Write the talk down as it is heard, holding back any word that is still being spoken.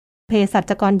เภสั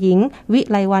ชกรหญิงวิ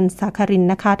ไลวรรณสาคริน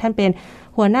นะคะท่านเป็น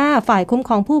หัวหน้าฝ่ายคุ้มค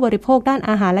รองผู้บริโภคด้าน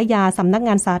อาหารและยาสำนักง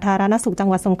านสาธารณสุขจัง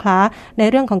หวัดสงขลาใน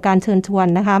เรื่องของการเชิญชวน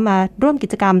นะคะมาร่วมกิ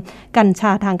จกรรมกัญช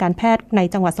าทางการแพทย์ใน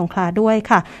จังหวัดสงขลาด้วย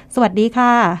ค่ะสวัสดีค่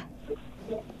ะ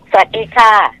สวัสดีค่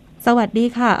ะสวัสดี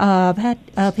ค่ะแพทย์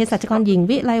เภสัชกรหญิง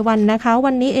วิไลวรรณนะคะ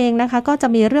วันนี้เองนะคะก็จะ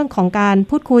มีเรื่องของการ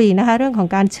พูดคุยนะคะเรื่องของ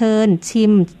การเชิญ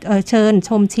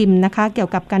ชมชิมนะคะเกี่ยว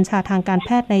กับกัญชาทางการแพ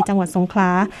ทย์ในจังหวัดสงขลา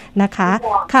นะคะ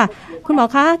ค่ะคุณหมอ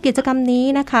คะกิจกรรมนี้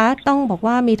นะคะต้องบอก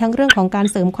ว่ามีทั้งเรื่องของการ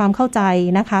เสริมความเข้าใจ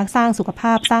นะคะสร้างสุขภ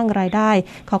าพสร้างรายได้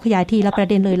ขอขยายทีละประ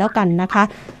เด็นเลยแล้วกันนะคะ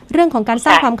เรื่องของการส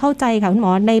ร้างความเข้าใจค่ะคุณหม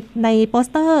อในโปส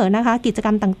เตอร์นะคะกิจกร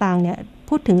รมต่างๆเนี่ย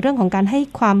พูดถึงเรื่องของการให้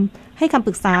คำป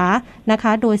รึกษานะค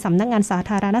ะโดยสำนักงานสา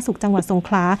ธารณสุขจังหวัดสงข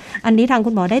ลาอันนี้ทางคุ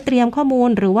ณหมอได้เตรียมข้อมูล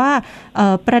หรือว่า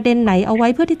ประเด็นไหนเอาไว้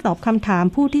เพื่อที่ตอบคำถาม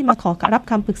ผู้ที่มาขอรับ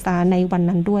คำปรึกษาในวัน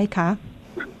นั้นด้วยคะ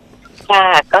ค่ะ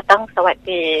ก็ต้องสวัส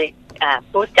ดี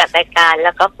ผู้จัดรายการแ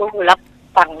ล้วก็ผู้รับ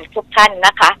ฟังทุกท่านน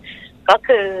ะคะก็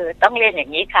คือต้องเรียนอย่า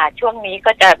งนี้ค่ะช่วงนี้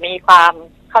ก็จะมีความ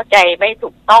เข้าใจไม่ถู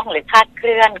กต้องหรือคลาดเค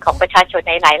ลื่อนของประชาชน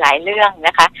ในหลายๆเรื่องน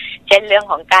ะคะเช่นเรื่อง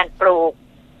ของการปลูก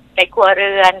ในครัวเ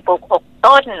รือนปลูก6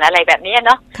 ต้นอะไรแบบนี้เ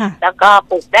นาะแล้วก็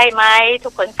ปลูกได้ไหมทุ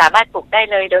กคนสามารถปลูกได้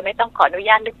เลยโดยไม่ต้องขออนุ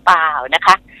ญาตหรือเปล่านะค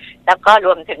ะแล้วก็ร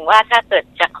วมถึงว่าถ้าเกิด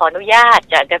จะขออนุญาต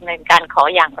จะดำเนินการขอ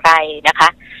อย่างไรนะคะ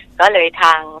ก็เลยท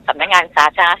างสำนักงานสา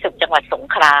ธารณสุขจังหวัดสง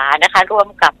ขลานะคะร่วม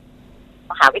กับ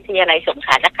มหาวิทยาลัยสงข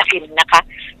ลานครินทร์นะคะ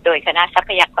โดยคณะทรัพ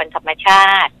ยากรธรรมชา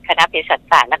ติคณะเภสัช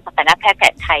ศาสตร์และคณะแพทย์แผ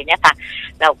นไทยเนี่ยค่ะ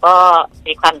เราก็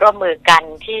มีความร่วมมือกัน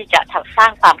ที่จะสร้า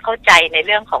งความเข้าใจในเ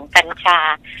รื่องของกัญชา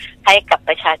ให้กับป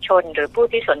ระชาชนหรือผู้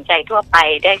ที่สนใจทั่วไป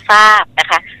ได้ทราบนะ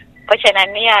คะเพราะฉะนั้น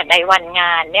เนี่ยในวันง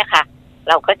านเนี่ยค่ะ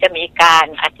เราก็จะมีการ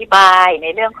อธิบายใน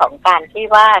เรื่องของการที่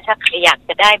ว่าถ้าใครอยากจ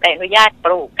ะได้ใบอนุญาตป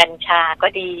ลูกกัญชาก็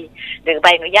ดีหรือใบ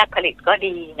อนุญาตผลิตก็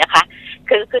ดีนะคะ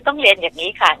คือต้องเรียนอย่าง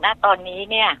นี้ค่ะณตอนนี้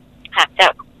เนี่ยหากจะ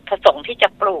ประสงค์ที่จะ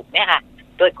ปลูกเนี่ยค่ะ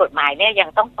โดยกฎหมายเนี่ยยัง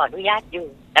ต้องขออนุญาตอยู่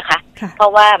นะคะเพรา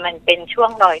ะว่ามันเป็นช่ว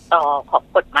งรอยต่อของ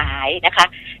กฎหมายนะคะ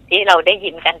ที่เราได้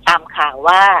ยินกันตามข่าว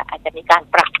ว่าอาจจะมีการ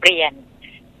ปรับเปลี่ยน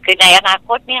คือในอนาค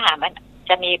ตเนี่ยค่ะมัน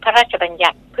จะมีพระราชบัญญั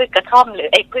ติพืชกระท่อมหรือ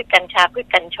พืชกัญชาพืช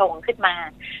กัญชงขึ้นมา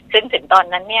ซึ่งถึงตอน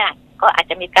นั้นเนี่ยก็อาจ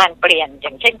จะมีการเปลี่ยนอ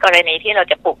ย่างเช่นกรณีที่เรา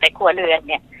จะปลูกในครัวเรือน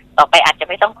เนี่ยต่อไปอาจจะ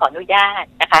ไม่ต้องขออนุญาต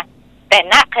นะคะแต่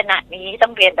ณขณะนี้ต้อ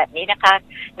งเรียนแบบนี้นะคะ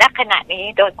ณขณะนี้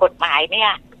โดยกฎหมายเนี่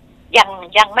ย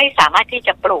ยังไม่สามารถที่จ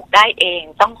ะปลูกได้เอง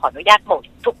ต้องขออนุญาตหมด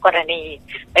ทุกกรณี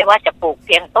ไม่ว่าจะปลูกเ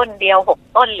พียงต้นเดียว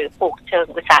6 ต้นหรือปลูกเชิง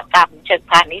อุตสาหกรรมเชิง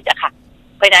พาณิชย์ค่ะ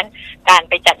เพราะฉะนั้นการ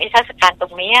ไปจัดนิทรรศการตร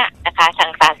งนี้นะคะทา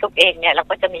งสาธารณสุขเองเนี่ยเรา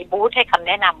ก็จะมีบูธให้คำแ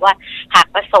นะนำว่าหาก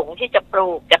ประสงค์ที่จะปลู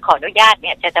กจะขออนุญาตเ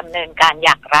นี่ยจะดำเนินการอ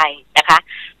ย่างไรนะคะ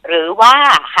หรือว่า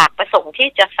หากประสงค์ที่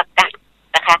จะสกัด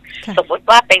นะคะสมมุติ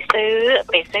ว่าไป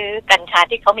ซื้อกัญชา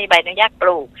ที่เขามีใบอนุญาตป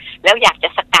ลูกแล้วอยากจะ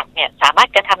สกัดเนี่ยสามารถ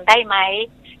จะทำได้ไหม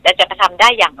และจะทำได้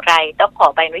อย่างไรต้องขอ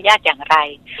ใบอนุญาตอย่างไร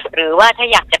หรือว่าถ้า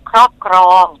อยากจะครอบคร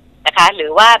องนะคะหรื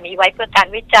อว่ามีไว้เพื่อการ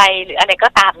วิจัยหรืออะไรก็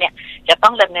ตามเนี่ยจะต้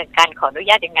องดำเนินการขออนุ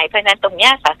ญาตยังไงเพราะฉะนั้นตรงเนี้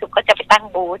ยสาธารณสุขก็จะไปตั้ง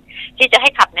บูธที่จะให้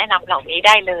คำแนะนำเหล่านี้ไ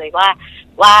ด้เลย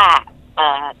ว่า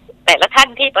แต่ละท่าน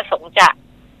ที่ประสงค์จะ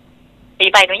มี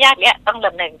ใบอนุญาตเนี่ยต้องด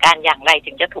ำเนินการอย่างไร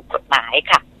ถึงจะถูกกฎหมาย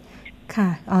ค่ะค่ะ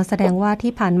แสดงว่า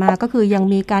ที่ผ่านมาก็คือยัง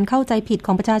มีการเข้าใจผิดข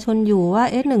องประชาชนอยู่ว่า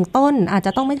1 ต้นอาจจ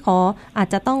ะต้องไม่ขออาจ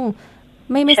จะต้อง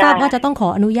ไม่ทราบว่าจะต้องขอ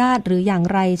อนุญาตหรืออย่าง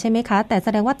ไรใช่ไหมคะแต่แส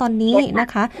ดงว่าตอนนี้นะ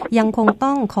คะยังคง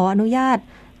ต้องขออนุญาต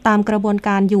ตามกระบวนก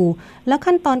ารอยู่แล้ว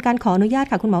ขั้นตอนการขออนุญาต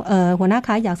ค่ะคุณหมอหัวหน้าค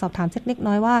ะอยากสอบถามสักเล็ก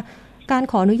น้อยว่าการ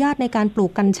ขออนุญาตในการปลู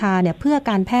กกัญชาเนี่ยเพื่อ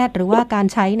การแพทย์หรือว่าการ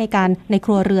ใช้ในค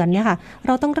รัวเรือนเนี่ยค่ะเ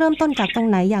ราต้องเริ่มต้นจากตรง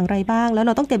ไหนอย่างไรบ้างแล้วเร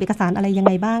าต้องเตรียมเอกสารอะไรยังไ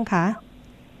งบ้างคะ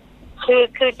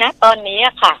คือณตอนนี้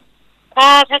ค่ะ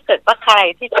ถ้าเกิดว่าใคร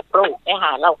ที่จะปลูกเนี่ย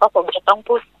ค่ะเราก็คงจะต้อง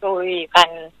พูดคุยกัน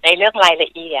ในเรื่องรายละ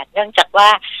เอียดเนื่องจากว่า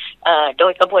โด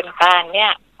ยกระบวนการเนี่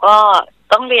ยก็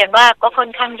ต้องเรียนว่าก็ค่อ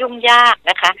นข้างยุ่งยาก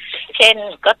นะคะเช่น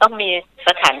ก็ต้องมีส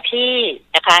ถานที่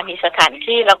นะคะมีสถาน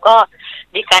ที่แล้วก็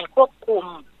มีการควบคุม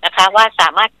นะคะว่าสา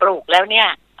มารถปลูกแล้วเนี่ย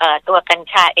ตัวกัญ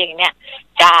ชาเองเนี่ย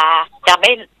จะไ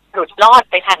ม่หลุดรอด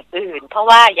ไปทางอื่นเพราะ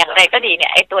ว่าอย่างไรก็ดีเนี่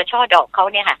ยไอตัวช่อดอกเขา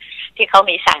เนี่ยค่ะที่เขา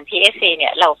มีสาร THC เนี่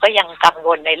ยเราก็ยังกังว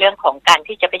ลในเรื่องของการ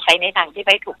ที่จะไปใช้ในทางที่ไ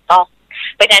ม่ถูกต้อง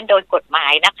เพราะฉะนั้นโดยกฎหมา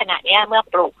ยณขณะนี้เมื่อ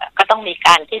ปลูกก็ต้องมีก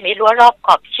ารที่มีรั้วรอบข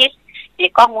อบชิดมี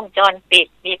กล้องวงจรปิด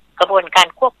มีกระบวนการ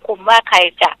ควบคุมว่าใคร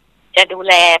จะดู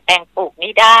แลแปลงปลูก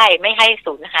นี้ได้ไม่ให้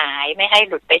สูญหายไม่ให้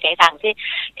หลุดไปในทาง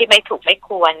ที่ไม่ถูกไม่ค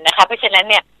วรนะคะเพราะฉะนั้น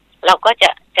เนี่ยเราก็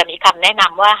จะมีคำแนะน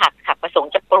ำว่าหากประสง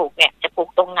ค์จะปลูกเนี่ยจะปลูก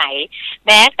ตรงไหนแ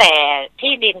ม้แต่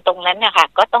ที่ดินตรงนั้นนะคะ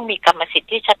ก็ต้องมีกรรมสิท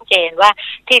ธิ์ที่ชัดเจนว่า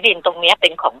ที่ดินตรงนี้เป็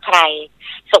นของใคร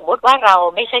สมมุติว่าเรา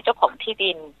ไม่ใช่เจ้าของที่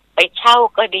ดินไป เช่า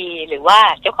ก็ดีหรือว่า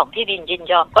เจ้าของที่ดินยิน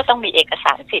ยอมก็ต้องมีเอกส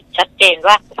ารสิทธิ์ชัดเจน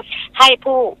ว่าใ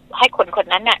ห้คนคน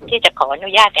นั้นน่ะที่จะขออนุ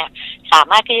ญาตเนี่ยสา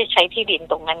มารถที่จะใช้ที่ดิน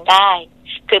ตรงนั้นได้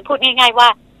คือพูดง่ายๆว่า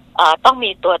ต้อง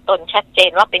มีตัวตนชัดเจ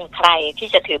นว่าเป็นใครที่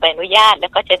จะถือใบอนุญาตแล้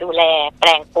วก็จะดูแลแปล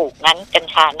งปลูกนั้นกัญ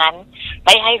ชานั้นไ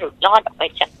ม่ให้หลุดรอดออกไป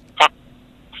จาก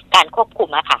การควบคุม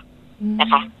อะค่ะนะ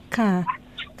คะ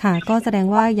ค่ะก็แสดง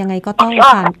ว่ายังไงก็ต้อง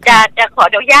ผ่านจะขอ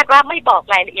อนุญาตว่าไม่บอก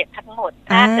รายละเอียดทั้งหมด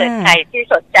ถ้าเกิดใครที่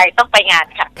สนใจต้องไปงาน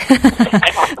ค่ะ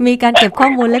มีการเก็บข้อ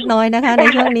มูลเล็กน้อยนะคะใน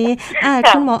ช่วงนี้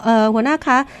คุณหมอหัวหน้าค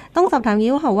ะต้องสอบถาม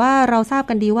งี้ว่าเราทราบ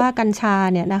กันดีว่ากัญชา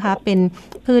เนี่ยนะคะเป็น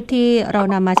พืชที่เรา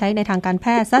นำมาใช้ในทางการแพ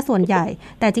ทย์ซะส่วนใหญ่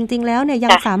แต่จริงๆแล้วเนี่ยยั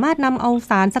งสามารถนำเอา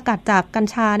สารสกัดจากกัญ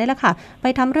ชาเนี่ยแหละค่ะไป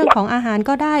ทำเรื่องของอาหาร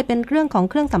ก็ได้เป็นเรื่องของ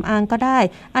เครื่องสำอางก็ได้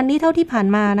อันนี้เท่าที่ผ่าน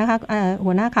มานะคะ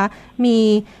หัวหน้าคะมี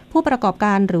ผู้ประกอบก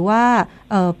ารหรือว่า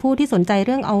ผู้ที่สนใจเ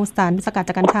รื่องเอาสารสกัด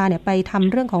จากกัญชาเนี่ยไปท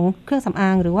ำเรื่องของเครื่องสำอา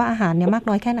งหรือว่าอาหารเนี่ยมาก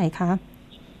น้อยแค่ไหนคะ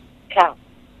ค่ะ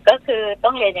ก็คือต้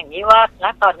องเรียนอย่างนี้ว่าณ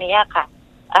ตอนนี้ค่ะ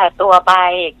ตัวใบ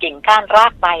กิ่งก้านรา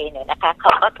กใบเนี่ยนะคะเข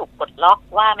าก็ถูกปลดล็อก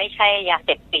ว่าไม่ใช่ยาเส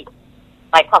พติด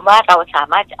หมายความว่าเราสา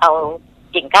มารถเอา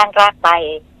กิ่งก้านรากใบ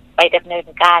ไปดำเนิน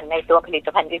การในตัวผลิต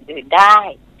ภัณฑ์อื่นๆได้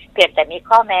เพียงแต่มี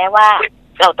ข้อแม้ว่า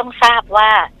เราต้องทราบว่า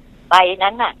ใบ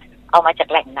นั้นน่ะเอามาจาก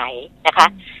แหล่งไหนนะคะ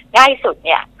ง่ายสุดเ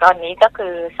นี่ยตอนนี้ก็คื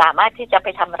อสามารถที่จะไป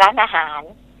ทำร้านอาหาร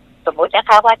สมมุตินะ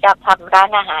คะว่าจะทำร้าน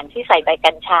อาหารที่ใส่ใบ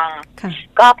กัญชา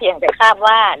ก็เพียงแต่ทราบ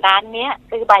ว่าร้านนี้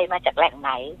ซื้อใบมาจากแหล่งไห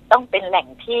นต้องเป็นแหล่ง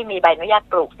ที่มีใบอนุญาต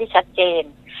ปลูกที่ชัดเจน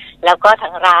แล้วก็ทา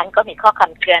งร้านก็มีข้อค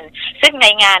ำเตือนซึ่งใน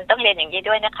งานต้องเรียนอย่างนี้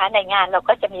ด้วยนะคะในงานเรา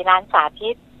ก็จะมีร้านสาธิ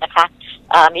ตนะคะ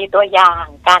มีตัวอย่าง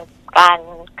การ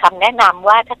คำแนะนำ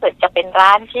ว่าถ้าเกิดจะเป็นร้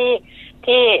านที่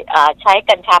ใช้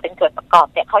กัญชาเป็นส่วนประกอบ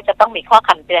เนี่ยเขาจะต้องมีข้อค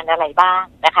ำเตือนอะไรบ้าง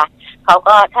นะคะเขา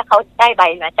ก็ถ้าเขาได้ใบ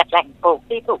มาจากแหล่งปลูก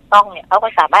ที่ถูกต้องเนี่ยเขาก็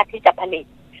สามารถที่จะผลิต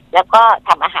แล้วก็ท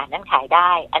ำอาหารนั้นขายไ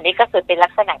ด้อันนี้ก็คือเป็นลั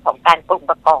กษณะของการปรุง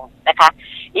ประกอบนะคะ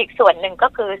อีกส่วนหนึ่งก็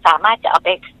คือสามารถจะเอาไป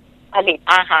ผลิต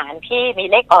อาหารที่มี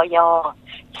เลขอย.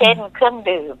เช่นเครื่อง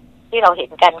ดื่มที่เราเห็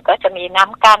นกันก็จะมีน้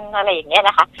ำกันอะไรอย่างเงี้ย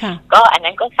นะคะก็อัน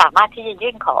นั้นก็สามารถที่จะ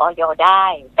ยื่นขออย.ได้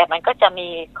แต่มันก็จะมี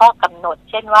ข้อกำหนด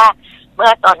เช่นว่าเมื่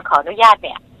อตอนขออนุญาตเ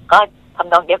นี่ยก็ท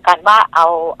ำนองเดียวกันว่าเอ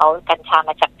ากัญชา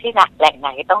มาจากที่แหล่งไหน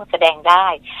ต้องแสดงได้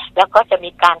แล้วก็จะมี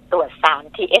การตรวจสาร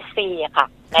THC อะค่ะ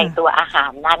ในตัวอาหา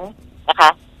รนั้นนะคะ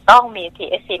ต้องมี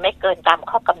THC ไม่เกินตาม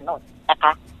ข้อกำหนดนะค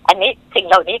ะอันนี้สิ่ง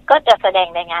เหล่านี้ก็จะแสดง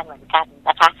ในงานเหมือนกัน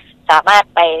นะคะสามารถ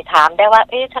ไปถามได้ว่า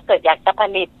ถ้าเกิดอยากจะผ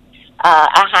ลิต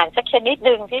อาหารสักชนิดห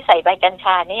นึ่งที่ใส่ใบกัญช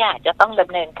าเนี่ยจะต้องด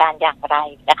ำเนินการอย่างไร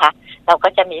นะคะเราก็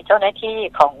จะมีเจ้าหน้าที่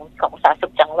ของสาธารณสุ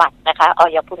ขจังหวัดนะคะอ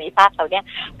ย.ภูมิภาคเราเนี่ย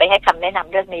ไปให้คำแนะน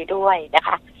ำเรื่องนี้ด้วยนะค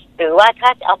ะหรือว่าถ้า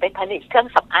จะเอาไปผลิตเครื่อง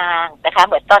สำอางนะคะเ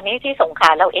หมือนตอนนี้ที่สงขลา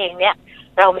เราเองเนี่ย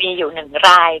เรามีอยู่1 ร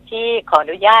ายที่ขออ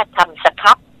นุญาตทำสค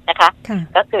รับนะคะ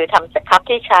ก็คือทำสครับ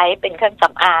ที่ใช้เป็นเครื่องส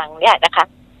ำอางเนี่ยนะคะ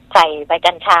ใส่ใบ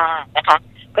กัญชานะคะ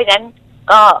เพราะฉะนั้น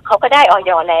ก็เขาก็ได้อ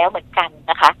ย.แล้วเหมือนกัน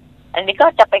นะคะอันนี้ก็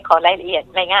จะไปขอรายละเอียด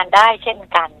ในงานได้เช่น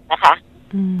กันนะคะ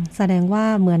แสดงว่า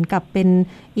เหมือนกับเป็น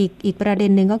อีกประเด็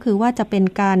นหนึ่งก็คือว่าจะเป็น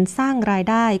การสร้างราย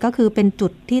ได้ก็คือเป็นจุ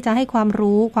ดที่จะให้ความ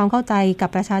รู้ความเข้าใจกับ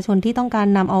ประชาชนที่ต้องการ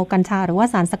นำเอากัญชาหรือว่า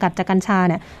สารสกัดจากกัญชา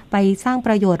เนี่ยไปสร้างป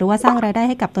ระโยชน์หรือว่าสร้างรายได้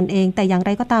ให้กับตนเองแต่อย่างไ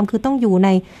รก็ตามคือต้องอยู่ใน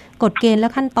กฎเกณฑ์และ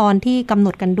ขั้นตอนที่กำหน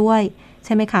ดกันด้วยใ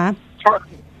ช่ไหมคะ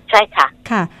ใช่ค่ะ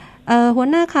ค่ะหัว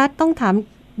หน้าคะต้องถาม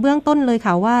เบื้องต้นเลย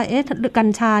ค่ะว่ากัญ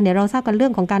ชาเนี่ยเราทราบกันเรื่อ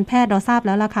งของการแพทย์เราทราบแ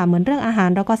ล้วล่ะค่ะเหมือนเรื่องอาหาร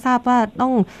เราก็ทราบว่าต้อ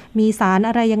งมีสาร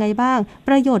อะไรยังไงบ้างป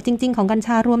ระโยชน์จริงๆของกัญช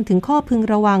ารวมถึงข้อพึง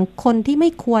ระวังคนที่ไม่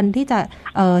ควรที่จะ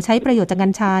ใช้ประโยชน์จากกั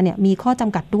ญชาเนี่ยมีข้อจ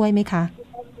ำกัดด้วยไหมคะ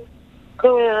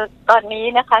คือตอนนี้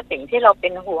นะคะสิ่งที่เราเป็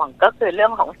นห่วงก็คือเรื่อ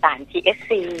งของสาร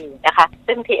THC นะคะ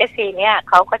ซึ่ง THC เนี่ย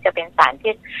เขาก็จะเป็นสาร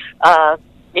ที่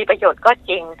มีประโยชน์ก็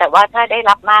จริงแต่ว่าถ้าได้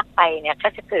รับมากไปเนี่ยก็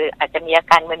จะคืออาจจะมีอา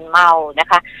การมึนเมานะ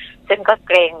คะซึ่งก็เ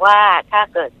กรงว่าถ้า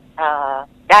เกิด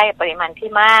ได้ปริมาณที่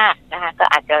มากนะคะก็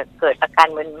อาจจะเกิดอาการ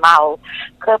มึนเมา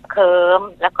เคลิบเคลิ้ม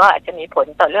แล้วก็อาจจะมีผล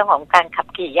ต่อเรื่องของการขับ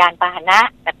ขี่ยานพาหนะ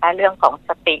นะคะเรื่องของส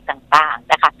ติต่าง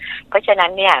ๆนะคะเพราะฉะนั้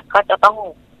นเนี่ยก็จะต้อง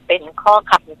เป็นข้อ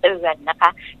คำเตือนนะคะ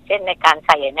เช่นในการใ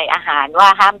ส่ในอาหารว่า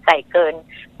ห้ามใส่เกิน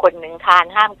คนหนึ่งทาน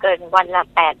ห้ามเกินวันละ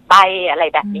8 ใบอะไร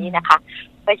แบบนี้นะคะ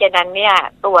เพราะฉะนั้นเนี่ย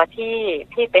ตัว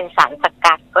ที่เป็นสารส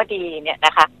กัดก็ดีเนี่ยน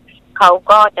ะคะเขา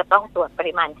ก็จะต้องตรวจป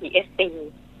ริมาณ THC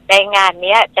ในงาน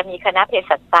นี้จะมีคณะเภ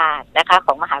สัชศาสตร์นะคะข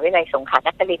องมหาวิทยาลัยสงขลาน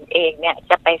ครินทร์เองเนี่ย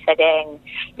จะไปแสดง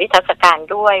นิทรรศการ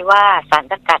ด้วยว่าสาร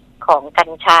สกัดของกั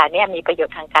ญชาเนี่ยมีประโยช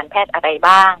น์ทางการแพทย์อะไร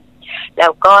บ้างแล้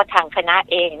วก็ทางคณะ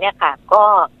เองเนี่ยค่ะก็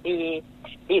มี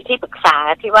ที่ปรึกษา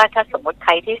ที่ว่าถ้าสมมติใค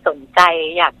รที่สนใจ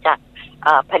อยากจะ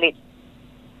ผลิต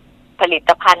ผลิ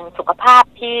ตภัณฑ์สุขภาพ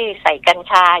ที่ใส่กัญ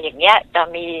ชาอย่างเงี้ยจะ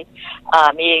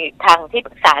มีทางที่ป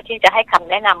รึกษาที่จะให้คำ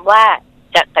แนะนำว่า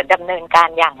จะดำเนินการ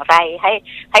อย่างไร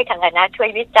ให้ทางคณะช่วย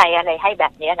วิจัยอะไรให้แบ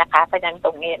บนี้นะคะเพราะฉะนั้นต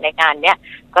รงนี้ในงานเนี้ย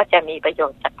ก็จะมีประโย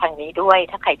ชน์จากทางนี้ด้วย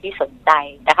ถ้าใครที่สนใจ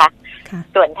นะคะ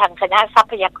ส่วนทางคณะทรั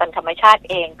พยากรธรรมชาติ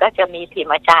เองก็จะมีทีม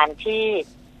อาจารย์ที่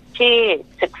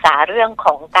ศึกษาเรื่องข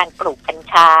องการปลูกกัญ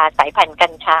ชาสายพันธุ์กั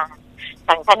ญชาท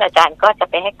างท่านอาจารย์ก็จะ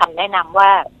ไปให้คำแนะนำว่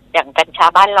าอย่างกัญชา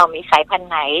บ้านเรามีสายพันธุ์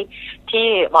ไหนที่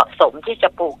เหมาะสมที่จะ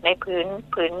ปลูกในพื้น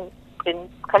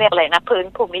เขาเรียกอะไรนะพื้น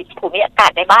ภูมิอากา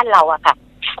ศในบ้านเราอะค่ะ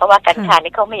เพราะว่ากัญชา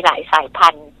นี่เขามีหลายสายพั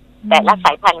นธุ์แต่ละส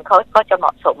ายพันธุ์เขาก็จะเหม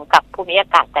าะสมกับภูมิอา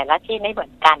กาศแต่ละที่ไม่เหมื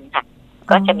อนกันค่ะ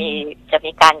ก็จะ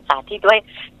มีการสาธิตด้วย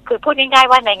คือพูดง่าย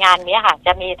ๆว่าในงานนี้ค่ะจ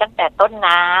ะมีตั้งแต่ต้น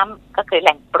น้ำก็คือแห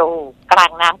ล่งปลูกกลา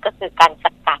งน้ำก็คือการส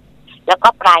กัดแล้วก็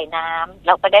ปลายน้ำเ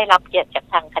ราก็ได้รับเกียรติจาก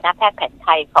ทางคณะแพทย์แผนไท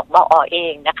ยของมอ.เอ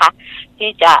งนะคะที่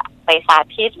จะไปสา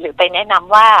ธิตหรือไปแนะน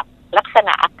ำว่าลักษณ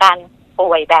ะอาการป่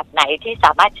วยแบบไหนที่ส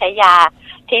ามารถใช้ยา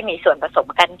ที่มีส่วนผสม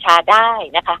กัญชาได้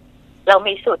นะคะเรา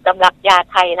มีสูตรตำรับยา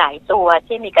ไทยหลายตัว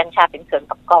ที่มีกัญชาเป็นส่วน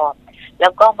ประกอบแล้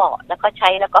วก็เหมาะแล้วก็ใช้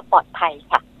แล้วก็ปลอดภัย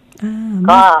ค่ะ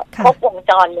ก็ครบวง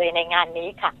จรเลยในงานนี้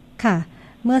ค่ะค่ะ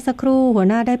เมื่อสักครู่หัว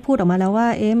หน้าได้พูดออกมาแล้วว่า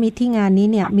มีที่งานนี้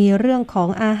เนี่ยมีเรื่องของ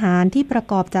อาหารที่ประ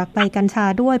กอบจากใบกัญชา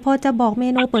ด้วยพอจะบอกเม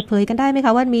นูเปิดเผยกันได้ไหมค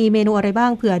ะว่ามีเมนูอะไรบ้า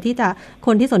งเผื่อที่จะค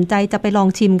นที่สนใจจะไปลอง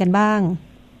ชิมกันบ้าง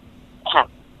ค่ะ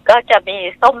ก็จะมี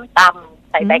ส้มตำ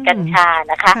ใส่ใบกัญชา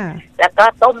นะคะแล้วก็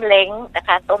ต้มเล้งนะค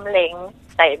ะต้มเล้ง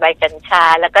ใส่ใบกัญชา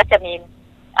แล้วก็จะมี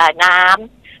น้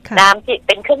ำที่เ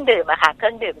ป็นเครื่องดื่มอะค่ะเครื่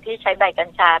องดื่มที่ใช้ใบกัญ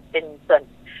ชาเป็น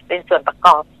ส่วนประก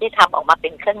อบที่ทำออกมาเป็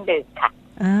นเครื่องดื่มค่ะ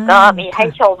ก็มีให้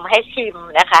ชมให้ชิม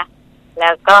นะคะแล้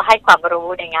วก็ให้ความรู้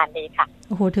ในงานนี้ค่ะ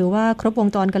โอ้โหถือว่าครบวง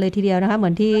จรกันเลยทีเดียวนะคะเหมื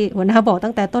อนที่หัวหน้าบอก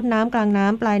ตั้งแต่ต้นน้ำกลางน้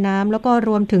ำปลายน้ำแล้วก็ร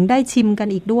วมถึงได้ชิมกัน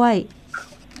อีกด้วย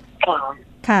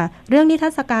ค่ะเรื่องนิทร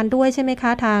รศการด้วยใช่ไหมค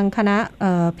ะทางคณะ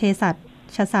เภสั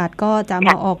ชศาสตร์ก็จะม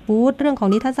าออกบูธเรื่องของ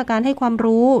นิทรรศการให้ความ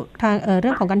รู้ทางเรื่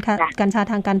องของกัญชา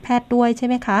ทางการแพทย์ด้วยใช่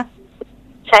ไหมคะ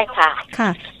ใช่ค่ะค่ะ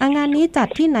งานนี้จัด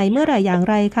ที่ไหนเมื่อไหร่อย่าง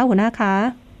ไรคะหัวหน้าคะ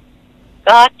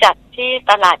ก็จัดที่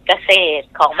ตลาดเกษตร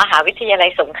ของมหาวิทยาลัย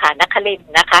สงขลานครินท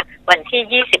ร์นะคะวัน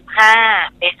ที่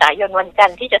25เมษายนวันจัน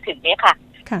ทร์ที่จะถึงนี้ค่ะ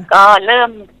ก็เริ่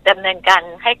มดำเนินการ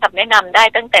ให้คำแนะนำได้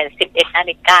ตั้งแต่ 11 นา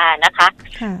ฬิกานะคะ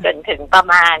จนถึงประ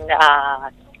มาณ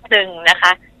1นะค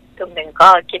ะทุ่มหนึ่งก็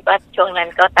คิดว่าช่วงนั้น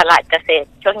ก็ตลาดเกษตร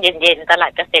ช่วงเย็นๆตลา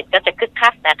ดเกษตรก็จะคึกคั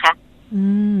กนะคะ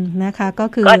นะคะก็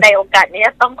คือก็ในโอกาสนี้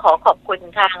ต้องขอบคุณ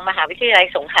ทางมหาวิทยาลัย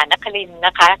สงขลานครินทร์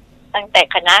นะคะตั้งแต่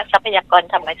คณะทรัพยากร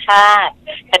ธรรมชาติ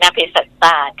คณะเภสัชศ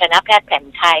าสตร์คณะแพทย์แผน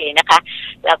ไทยนะคะ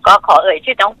แล้วก็ขอเอ่ย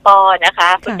ชื่อน้องปอนะคะ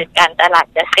ผู้จัดการตลาด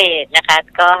เกษตรนะคะ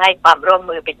ก็ให้ความร่วม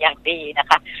มือเป็นอย่างดีนะ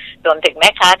คะรวมถึงแม่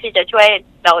ค้าที่จะช่วย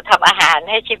เราทำอาหาร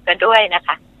ให้ชิมกันด้วยนะค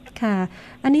ะค่ะ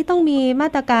อันนี้ต้องมีมา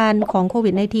ตรการของโควิ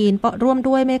ด -19 ร่วม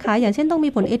ด้วยไหมคะอย่างเช่นต้องมี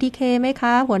ผล ATK ไหมค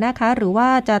ะหัวหน้าคะหรือว่า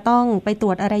จะต้องไปตร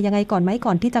วจอะไรยังไงก่อนไหมก่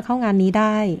อนที่จะเข้างานนี้ไ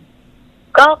ด้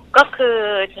ก็คือ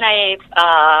ใน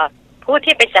ผู้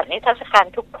ที่ไปจัดนิทรรศการ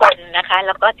ทุกคนนะคะแ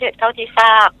ล้วก็เท่าที่ทร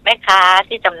าบแม่ค้า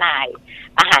ที่จำหน่าย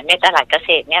อาหารในตลาดเกษ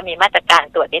ตรเนี่ยมีมาตรการ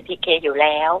ตรวจ ATK อยู่แ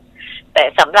ล้วแต่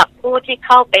สำหรับผู้ที่เ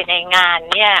ข้าไปในงาน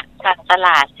เนี่ยทางตล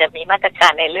าดจะมีมาตรกา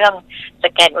รในเรื่องส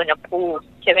แกนอุณหภูมิ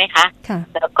ใช่ไหมคะ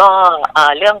แล้วก็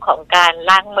เรื่องของการ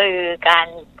ล้างมือการ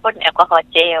พ่นแอลกอฮอล์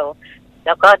เจลแ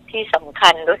ล้วก็ที่สำคั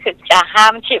ญรู้สึกจะห้า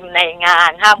มชิมในงา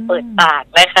นห้ามเปิดปาก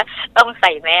นะคะต้องใ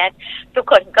ส่แมสทุก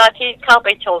คนก็ที่เข้าไป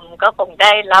ชมก็คงไ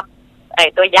ด้รับ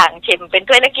ตัวอย่างชิมเป็น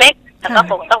ถ้วยเล็กๆแล้วก็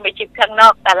คงต้องไปชิมข้างนอ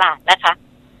กตลาดนะคะ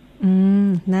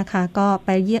นะคะก็ไ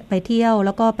ปเที่ยวแ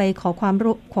ล้วก็ไปขอความ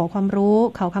รู้ขอ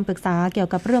คำปรึกษาเกี่ยว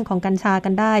กับเรื่องของกัญชากั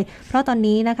นได้เพราะตอน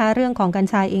นี้นะคะเรื่องของกัญ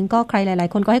ชาเองก็ใครหลาย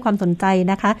ๆคนก็ให้ความสนใจ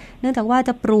นะคะเนื่องจากว่าจ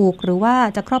ะปลูกหรือว่า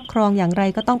จะครอบครองอย่างไร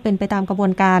ก็ต้องเป็นไปตามกระบว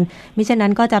นการมิฉะนั้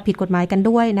นก็จะผิดกฎหมายกัน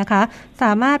ด้วยนะคะส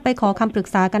ามารถไปขอคำปรึก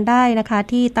ษากันได้นะคะ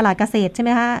ที่ตลาดเกษตรใช่ไหม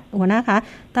คะหัวหน้าคะ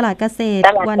ตลาดเกษตร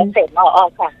วันเกษตรมอ.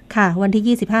ค่ะวัน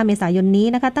ที่25เมษายนนี้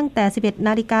นะคะตั้งแต่ 11 น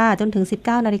าฬิกาจนถึง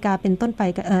 19 นาฬิกาเป็นต้นไป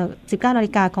19 นา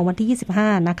ฬิกาของวันที่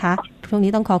25นะคะช่วง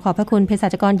นี้ต้องขอบพระคุณเภสั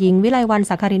ชกรหญิงวิไลวรรณ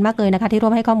สาคารินมากเลยนะคะที่ร่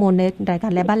วมให้ข้อมูลในรายกา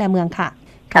รและบ้านและเมืองค่ะ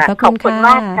ขอบคุณม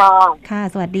ากค่ะค่ะ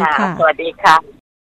สวัสดีค่ะสวัสดีค่ะ